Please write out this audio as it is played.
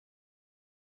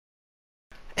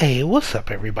Hey, what's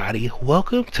up everybody?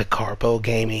 Welcome to Karpo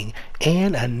Gaming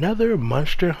and another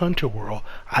Monster Hunter World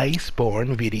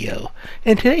Iceborne video.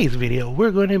 In today's video,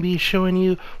 we're going to be showing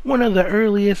you one of the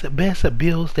earliest, best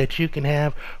builds that you can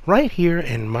have right here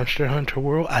in Monster Hunter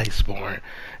World Iceborne.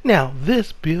 Now,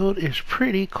 this build is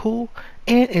pretty cool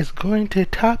and it's going to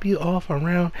top you off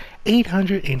around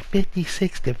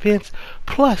 856 defense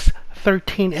plus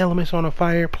 13 elements on the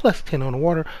fire, plus 10 on the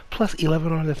water, plus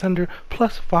 11 on the thunder,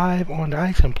 plus 5 on the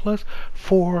ice, and plus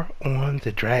 4 on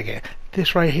the dragon.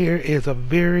 This right here is a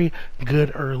very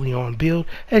good early on build.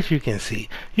 As you can see,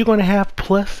 you're going to have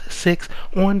plus 6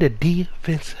 on the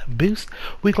defense boost.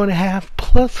 We're going to have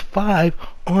plus 5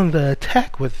 on the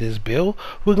attack with this build.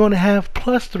 We're going to have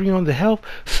plus 3 on the health,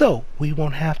 so we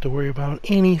won't have to worry about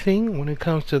anything when it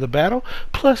comes to the battle.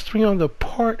 Plus 3 on the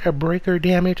part breaker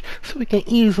damage, so we can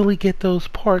easily get those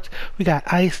parts. We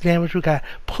got ice damage. We got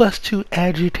plus 2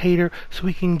 agitator, so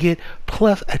we can get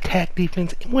plus attack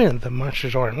defense when the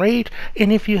monsters are enraged.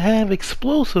 And if you have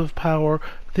explosive power,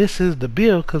 this is the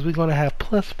build because we're going to have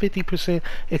plus 50%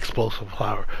 explosive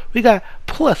power. We got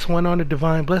plus 1 on the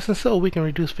divine blessing, so we can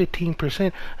reduce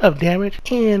 15% of damage.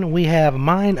 And we have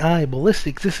mind eye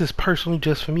ballistics. This is personally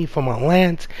just for me for my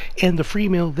lance, and the free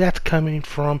meal that's coming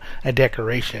from a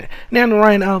decoration. Now to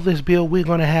round out this build, we're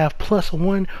going to have plus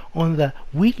 1 on the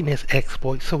weakness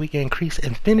exploit, so we can increase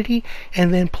infinity,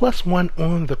 and then plus 1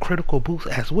 on the critical boost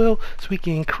as well, so we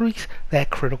can increase that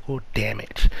critical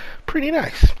damage. Pretty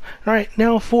nice. Alright,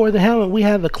 now for the helmet, we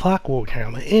have the clockwork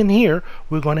helmet. In here,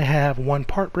 we're going to have 1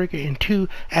 part breaker and 2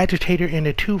 agitator, and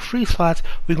the 2 free slots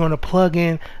we're going to plug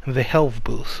in the health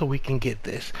boost so we can get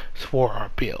this for our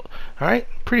build. Alright,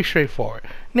 pretty straightforward.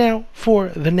 Now for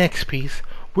the next piece,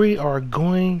 we are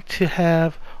going to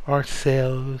have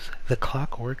ourselves the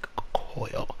clockwork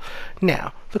coil.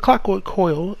 Now the clockwork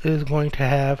coil is going to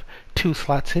have 2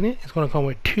 slots in it. It's going to come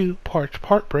with 2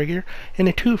 part breaker, and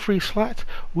the 2 free slots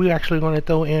we're actually going to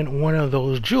throw in one of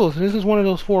those jewels. This is one of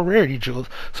those 4 rarity jewels,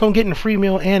 so I'm getting a free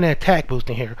meal and an attack boost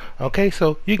in here. Okay,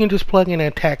 so you can just plug in an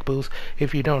attack boost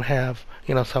if you don't have,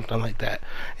 you know, something like that.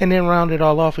 And then round it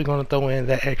all off, we're going to throw in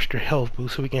that extra health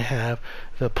boost so we can have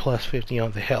the plus 50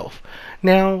 on the health.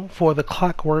 Now for the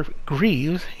clockwork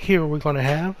greaves, here we're going to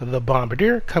have the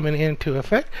bombardier coming into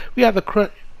effect. We have the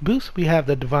crut boost, we have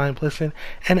the divine blessing,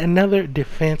 and another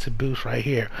defense boost right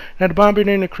here. Now the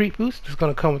bombardier and the creep boost is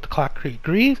going to come with the clockwork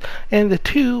greaves, and the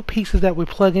 2 pieces that we're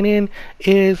plugging in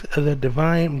is the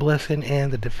divine blessing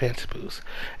and the defense boost.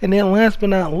 And then last but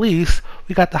not least,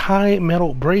 we got the high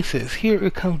metal braces. Here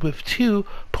it comes with 2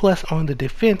 plus on the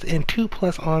defense and 2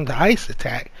 plus on the ice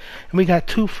attack, and we got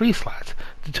 2 free slots.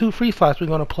 The 2 free slots we're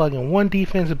going to plug in 1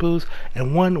 defense boost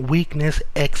and 1 weakness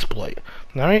exploit.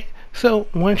 Alright, so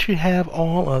once you have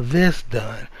all of this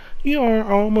done, you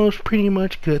are almost pretty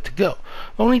much good to go.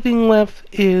 The only thing left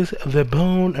is the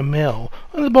bone mail.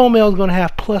 The bone mail is going to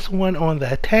have plus 1 on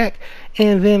the attack,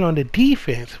 and then on the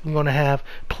defense we're going to have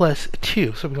plus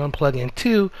 2. So we're going to plug in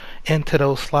 2 into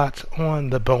those slots on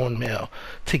the bone mail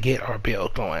to get our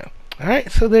build going.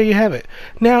 Alright, so there you have it.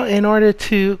 Now in order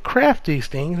to craft these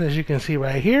things, as you can see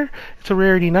right here, it's a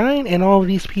rarity 9, and all of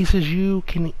these pieces you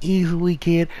can easily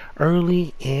get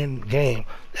early in game,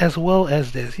 as well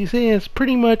as this. You see, it's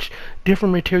pretty much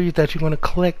different materials that you're going to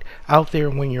collect out there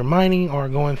when you're mining or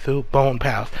going through bone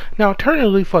paths. Now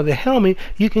alternatively, for the helmet,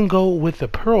 you can go with the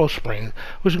pearl springs,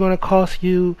 which is going to cost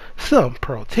you some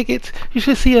pearl tickets. You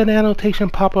should see an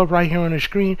annotation pop up right here on the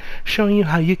screen showing you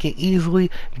how you can easily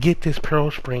get this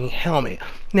pearl spring helmet.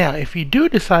 Now if you do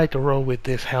decide to roll with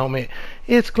this helmet,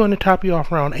 it's going to top you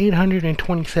off around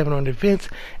 827 on defense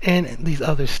and these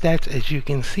other stats, as you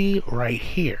can see right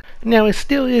here. Now it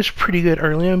still is pretty good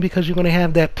early on because you're going to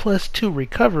have that plus 2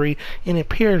 recovery, and it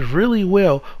pairs really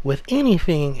well with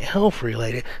anything health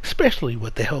related, especially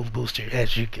with the health booster,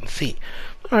 as you can see.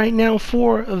 Alright, now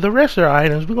for the rest of our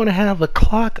items, we're going to have the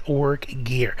clockwork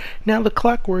gear. Now the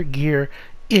clockwork gear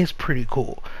is pretty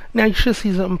cool. Now you should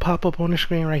see something pop up on the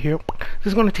screen right here. This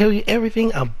is going to tell you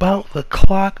everything about the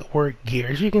clockwork gear.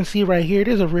 As you can see right here, it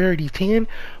is a rarity 10,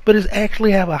 but it's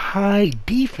actually have a high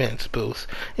defense boost,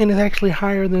 and it's actually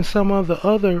higher than some of the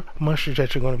other monsters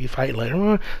that you're going to be fighting later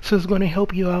on, so it's going to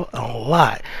help you out a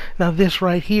lot. Now this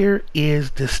right here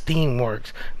is the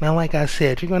Steamworks. Now like I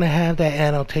said, you're going to have that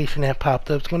annotation that popped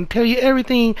up. It's going to tell you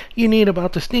everything you need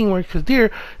about the Steamworks,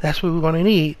 because that's what we're going to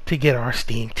need to get our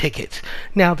Steam tickets.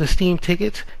 Now the Steam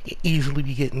tickets you easily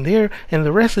be getting there. And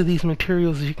the rest of these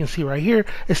materials, as you can see right here,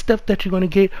 is stuff that you're going to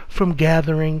get from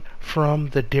gathering from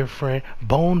the different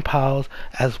bone piles,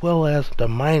 as well as the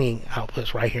mining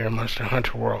outputs right here in Monster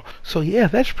Hunter World. So yeah,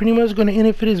 that's pretty much going to end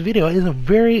it for this video. It's a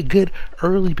very good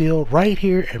early build right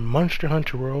here in Monster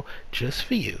Hunter World just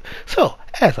for you. So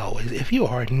as always, if you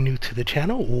are new to the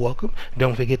channel, welcome.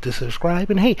 Don't forget to subscribe,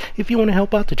 and hey, if you want to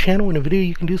help out the channel in a video,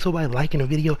 you can do so by liking the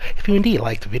video if you indeed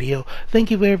like the video. Thank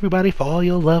you everybody for all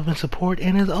your love and support,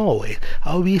 and as always,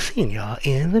 I'll be seeing y'all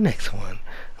in the next one.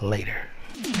 Later.